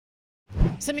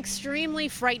Some extremely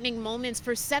frightening moments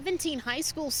for 17 high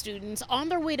school students on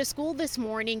their way to school this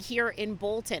morning here in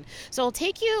Bolton. So I'll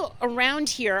take you around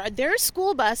here. Their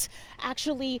school bus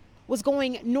actually was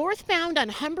going northbound on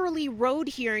Humber River Road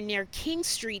here near King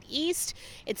Street East.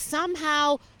 It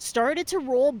somehow started to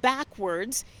roll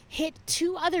backwards, hit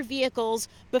two other vehicles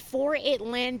before it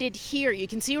landed here. You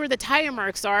can see where the tire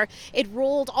marks are. It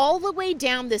rolled all the way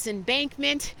down this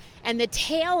embankment, and the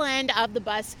tail end of the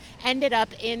bus ended up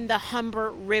in the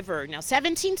Humber River. Now,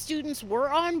 17 students were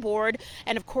on board,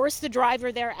 and of course the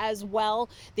driver there as well.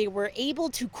 They were able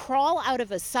to crawl out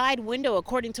of a side window,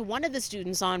 according to one of the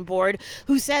students on board,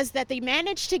 who says that they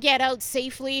managed to get out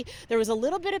safely. There was a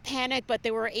little bit of panic, but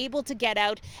they were able to get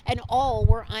out, and all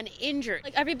were uninjured.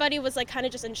 Like everybody was like kind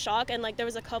of just in shock, and like there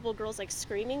was a couple girls like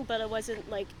screaming, but it wasn't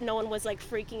like no one was like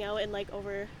freaking out and like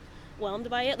overwhelmed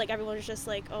by it. Like everyone was just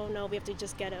like, oh no, we have to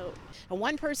just get out. And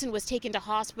one person was taken to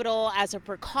hospital as a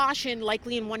precaution,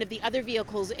 likely in one of the other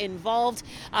vehicles involved.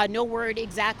 No word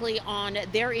exactly on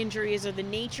their injuries or the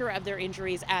nature of their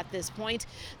injuries at this point.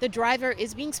 The driver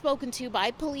is being spoken to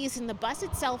by police, and the bus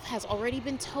itself has already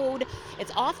been towed.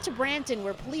 It's off to Brampton,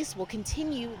 where police will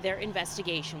continue their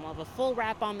investigation. We'll have a full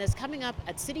wrap on this coming up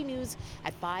at City News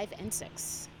at 5 and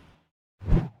 6.